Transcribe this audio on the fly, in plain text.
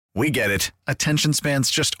We get it. Attention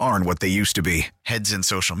spans just aren't what they used to be. Heads in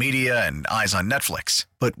social media and eyes on Netflix.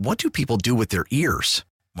 But what do people do with their ears?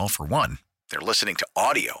 Well, for one, they're listening to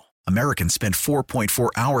audio. Americans spend 4.4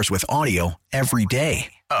 hours with audio every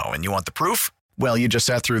day. Oh, and you want the proof? Well, you just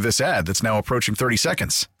sat through this ad that's now approaching 30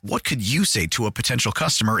 seconds. What could you say to a potential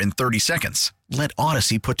customer in 30 seconds? Let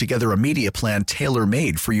Odyssey put together a media plan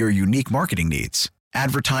tailor-made for your unique marketing needs.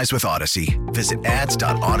 Advertise with Odyssey. Visit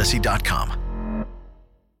ads.odyssey.com.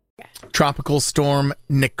 Tropical storm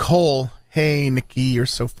Nicole. Hey, Nikki, you're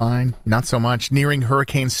so fine. Not so much. Nearing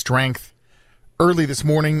hurricane strength early this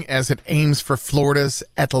morning as it aims for Florida's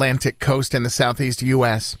Atlantic coast and the southeast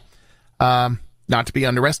U.S. Not to be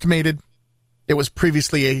underestimated. It was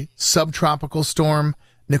previously a subtropical storm.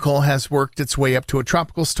 Nicole has worked its way up to a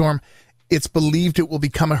tropical storm. It's believed it will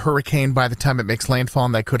become a hurricane by the time it makes landfall,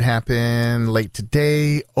 and that could happen late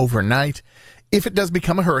today, overnight. If it does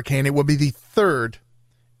become a hurricane, it will be the third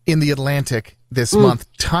in the Atlantic this month,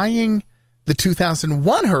 tying the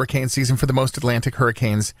 2001 hurricane season for the most Atlantic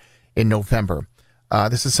hurricanes in November.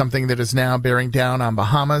 This is something that is now bearing down on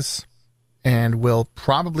Bahamas and will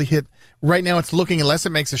probably hit. Right now it's looking, unless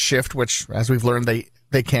it makes a shift, which, as we've learned,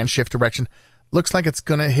 they can shift direction, looks like it's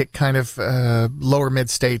going to hit kind of lower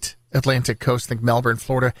mid-state Atlantic coast, think Melbourne,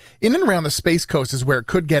 Florida. In and around the Space Coast is where it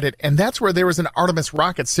could get it, and that's where there was an Artemis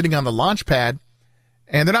rocket sitting on the launch pad,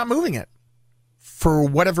 and they're not moving it. For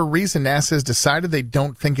whatever reason, NASA has decided they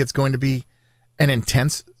don't think it's going to be an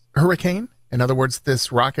intense hurricane. In other words,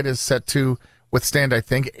 this rocket is set to withstand, I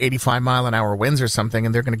think, 85-mile-an-hour winds or something,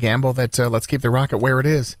 and they're going to gamble that let's keep the rocket where it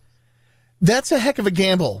is. That's a heck of a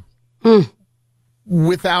gamble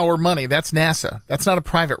with our money. That's NASA. That's not a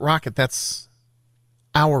private rocket. That's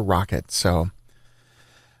our rocket. So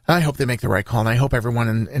I hope they make the right call, and I hope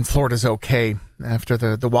everyone in Florida's okay after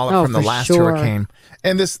the wallop from the last hurricane.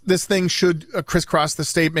 And this thing should crisscross the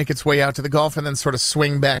state, make its way out to the Gulf, and then sort of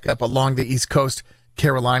swing back up along the East Coast,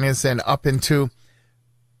 Carolinas, and up into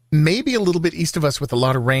maybe a little bit east of us with a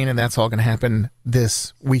lot of rain, and that's all going to happen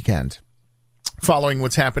this weekend. Following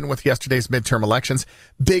what's happened with yesterday's midterm elections,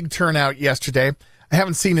 big turnout yesterday. I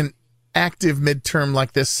haven't seen an active midterm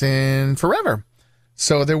like this in forever.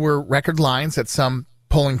 So there were record lines at some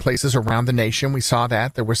polling places around the nation. We saw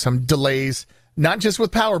that. There were some delays, not just with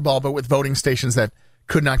Powerball, but with voting stations that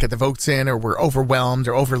could not get the votes in or were overwhelmed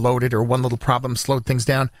or overloaded, or one little problem slowed things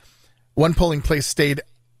down. One polling place stayed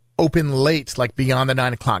open late, like beyond the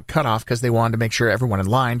 9 o'clock cutoff, because they wanted to make sure everyone in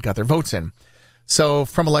line got their votes in. So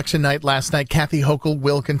from election night last night, Kathy Hochul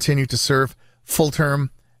will continue to serve full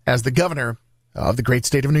term as the governor of the great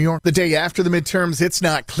state of New York. The day after the midterms, it's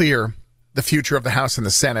not clear the future of the House and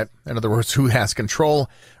the Senate. In other words, who has control.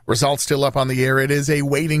 Results still up on the air. It is a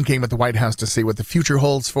waiting game at the White House to see what the future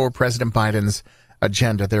holds for President Biden's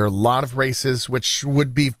agenda. There are a lot of races which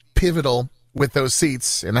would be pivotal with those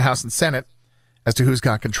seats in the House and Senate as to who's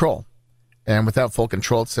got control. And without full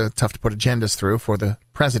control, it's tough to put agendas through for the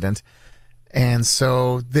president. And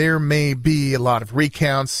so there may be a lot of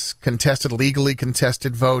recounts, legally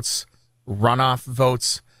contested votes, runoff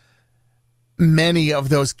votes. Many of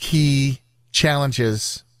those key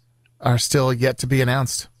challenges are still yet to be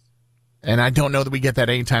announced. And I don't know that we get that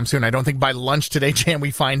anytime soon. I don't think by lunch today, Jan,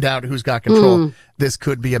 we find out who's got control. This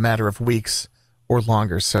could be a matter of weeks or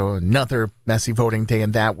longer. So another messy voting day,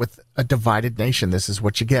 and that with a divided nation. This is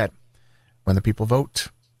what you get when the people vote.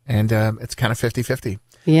 And it's kind of 50-50.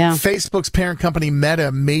 Yeah. Facebook's parent company,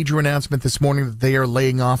 Meta, major announcement this morning that they are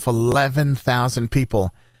laying off 11,000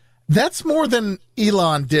 people. That's more than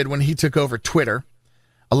Elon did when he took over Twitter.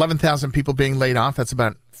 11,000 people being laid off. That's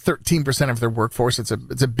about 13% of their workforce. It's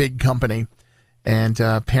a big company. And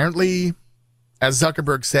apparently, as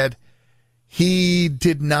Zuckerberg said, he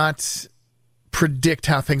did not predict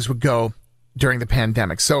how things would go during the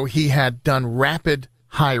pandemic. So he had done rapid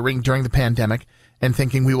hiring during the pandemic and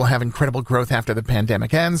thinking we will have incredible growth after the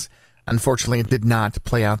pandemic ends. Unfortunately, it did not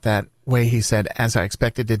play out that way. He said, as I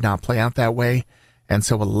expected, did not play out that way. And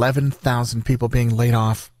so 11,000 people being laid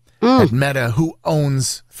off at Meta, who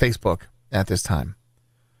owns Facebook at this time.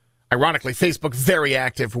 Ironically, Facebook very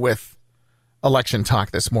active with election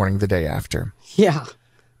talk this morning, the day after. Yeah.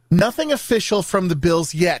 Nothing official from the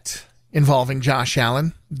Bills yet involving Josh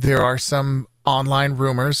Allen. There are some online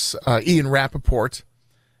rumors. Ian Rappaport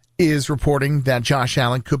is reporting that Josh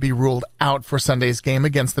Allen could be ruled out for Sunday's game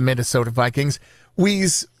against the Minnesota Vikings.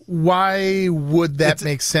 Why would that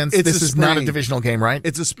make sense? This is not a divisional game, right?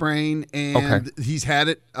 It's a sprain, and he's had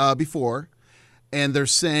it before. And they're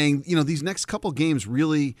saying, these next couple games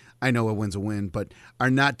really, I know a win's a win, but are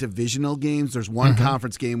not divisional games. There's one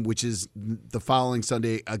conference game, which is the following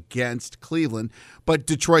Sunday against Cleveland. But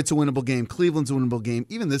Detroit's a winnable game. Cleveland's a winnable game.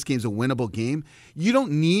 Even this game's a winnable game. You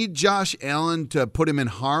don't need Josh Allen to put him in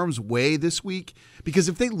harm's way this week, because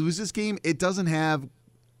if they lose this game, it doesn't have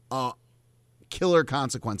killer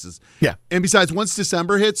consequences. Yeah. And besides, once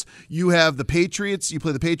December hits, you have the Patriots. You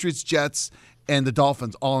play the Patriots, Jets, and the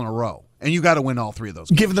Dolphins all in a row. And you got to win all three of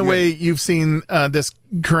those games. Given the way you've seen this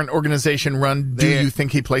current organization run, do you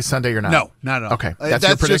think he plays Sunday or not? No, not at all. Okay. That's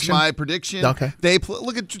your just prediction? my prediction. Okay.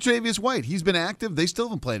 Look at Tre'Davious White. He's been active. They still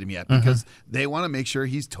haven't played him yet because they want to make sure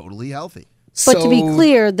he's totally healthy. But to be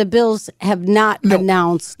clear, the Bills have not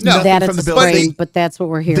announced that it's a sprain, but that's what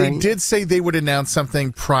we're hearing. They did say they would announce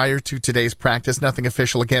something prior to today's practice. Nothing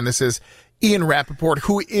official. Again, this is Ian Rappaport,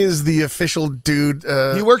 who is the official dude.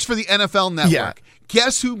 He works for the NFL Network. Yeah.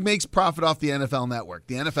 Guess who makes profit off the NFL Network?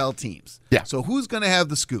 The NFL teams. Yeah. So who's going to have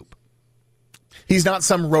the scoop? He's not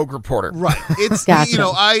some rogue reporter. Right. It's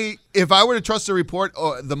Gotcha. If I were to trust a report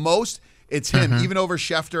the most, it's him, even over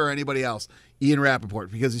Schefter or anybody else, Ian Rappaport,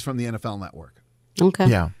 because he's from the NFL Network. Okay.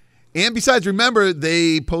 Yeah. And besides, remember,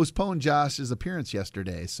 they postponed Josh's appearance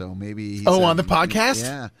yesterday, so maybe on the podcast?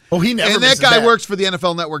 Yeah. Oh, he never And that misses guy works for the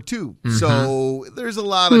NFL Network, too. So there's a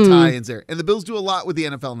lot of tie-ins there. And the Bills do a lot with the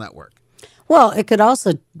NFL Network. Well, it could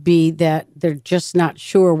also be that they're just not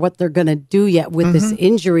sure what they're going to do yet with this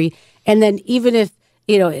injury. And then even if,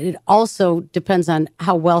 it also depends on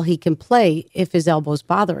how well he can play if his elbow's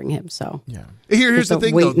bothering him. So Yeah. Here's the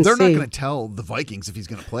thing, though. They're not see. going to tell the Vikings if he's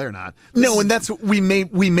going to play or not. No, and that's we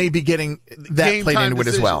may be getting that Game played time into it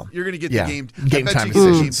as decision. well. You're going to get the game I game bet time you get the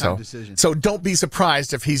decision. game time decision. So don't be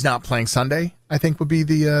surprised if he's not playing Sunday, I think would be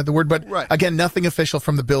the word. But again, nothing official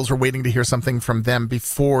from the Bills. We're waiting to hear something from them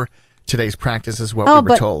before today's practice is what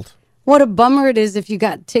we were told. What a bummer it is if you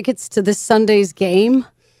got tickets to this Sunday's game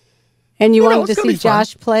and you wanted to see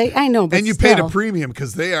Josh play. I know, but and you paid a premium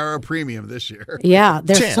because they are a premium this year. Yeah,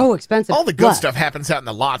 they're so expensive. All the good stuff happens out in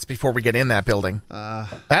the lots before we get in that building.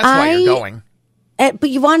 That's why you're going. But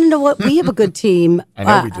you want to know what? We have a good team. I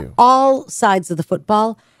know we do. All sides of the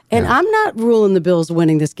football. And I'm not ruling the Bills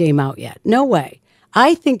winning this game out yet. No way.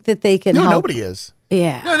 I think that they can help. Nobody is.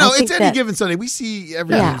 Yeah. No, it's any given Sunday. We see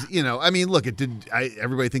everything, I mean, look,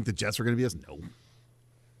 everybody think the Jets were going to be us? No.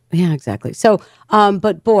 Yeah, exactly. So,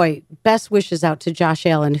 but boy, best wishes out to Josh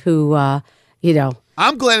Allen, who,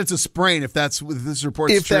 I'm glad it's a sprain if this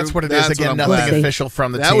report's if true. That's what it is. Again, nothing official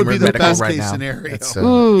from the that team would be or the medical best right case now. scenario. It's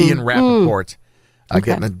Ian Rappaport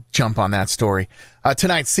getting the jump on that story.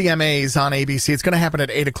 Tonight, CMA's on ABC. It's going to happen at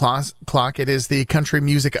 8 o'clock. It is the Country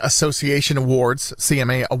Music Association Awards,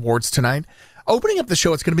 CMA Awards tonight. Opening up the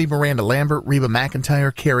show, it's going to be Miranda Lambert, Reba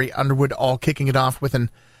McEntire, Carrie Underwood, all kicking it off with an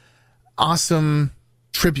awesome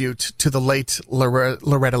tribute to the late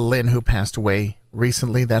Loretta Lynn, who passed away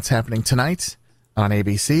recently. That's happening tonight on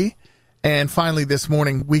ABC. And finally, this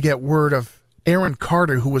morning, we get word of Aaron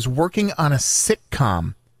Carter, who was working on a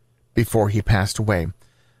sitcom before he passed away.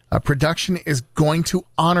 Production is going to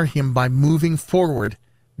honor him by moving forward,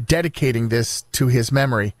 dedicating this to his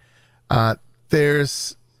memory.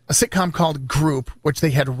 There's a sitcom called Group, which they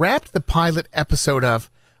had wrapped the pilot episode of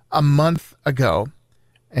a month ago,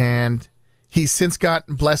 and he's since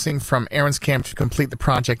gotten blessing from Aaron's camp to complete the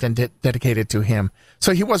project and dedicate it to him.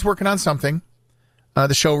 So he was working on something.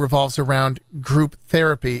 The show revolves around group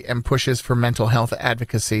therapy and pushes for mental health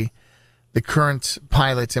advocacy. The current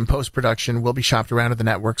pilot and post-production will be shopped around at the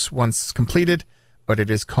networks once completed, but it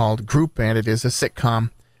is called Group, and it is a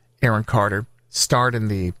sitcom. Aaron Carter starred in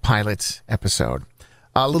the pilot episode.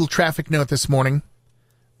 A little traffic note this morning.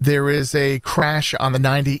 There is a crash on the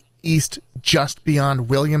 90 East just beyond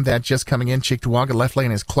William. That just coming in. Cheektowaga left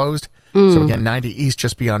lane is closed. So again, 90 East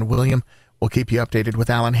just beyond William. We'll keep you updated with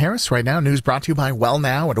Alan Harris right now. News brought to you by Well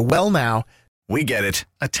Now. At Well Now, we get it.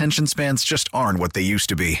 Attention spans just aren't what they used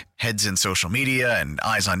to be. Heads in social media and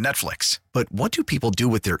eyes on Netflix. But what do people do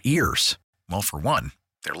with their ears? Well, for one,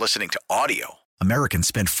 they're listening to audio. Americans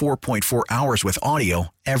spend 4.4 hours with audio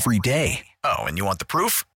every day. Oh, and you want the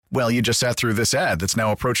proof? Well, you just sat through this ad that's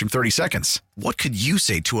now approaching 30 seconds. What could you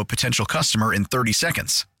say to a potential customer in 30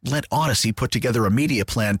 seconds? Let Odyssey put together a media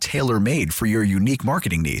plan tailor-made for your unique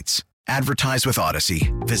marketing needs. Advertise with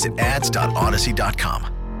Odyssey. Visit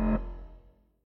ads.odyssey.com.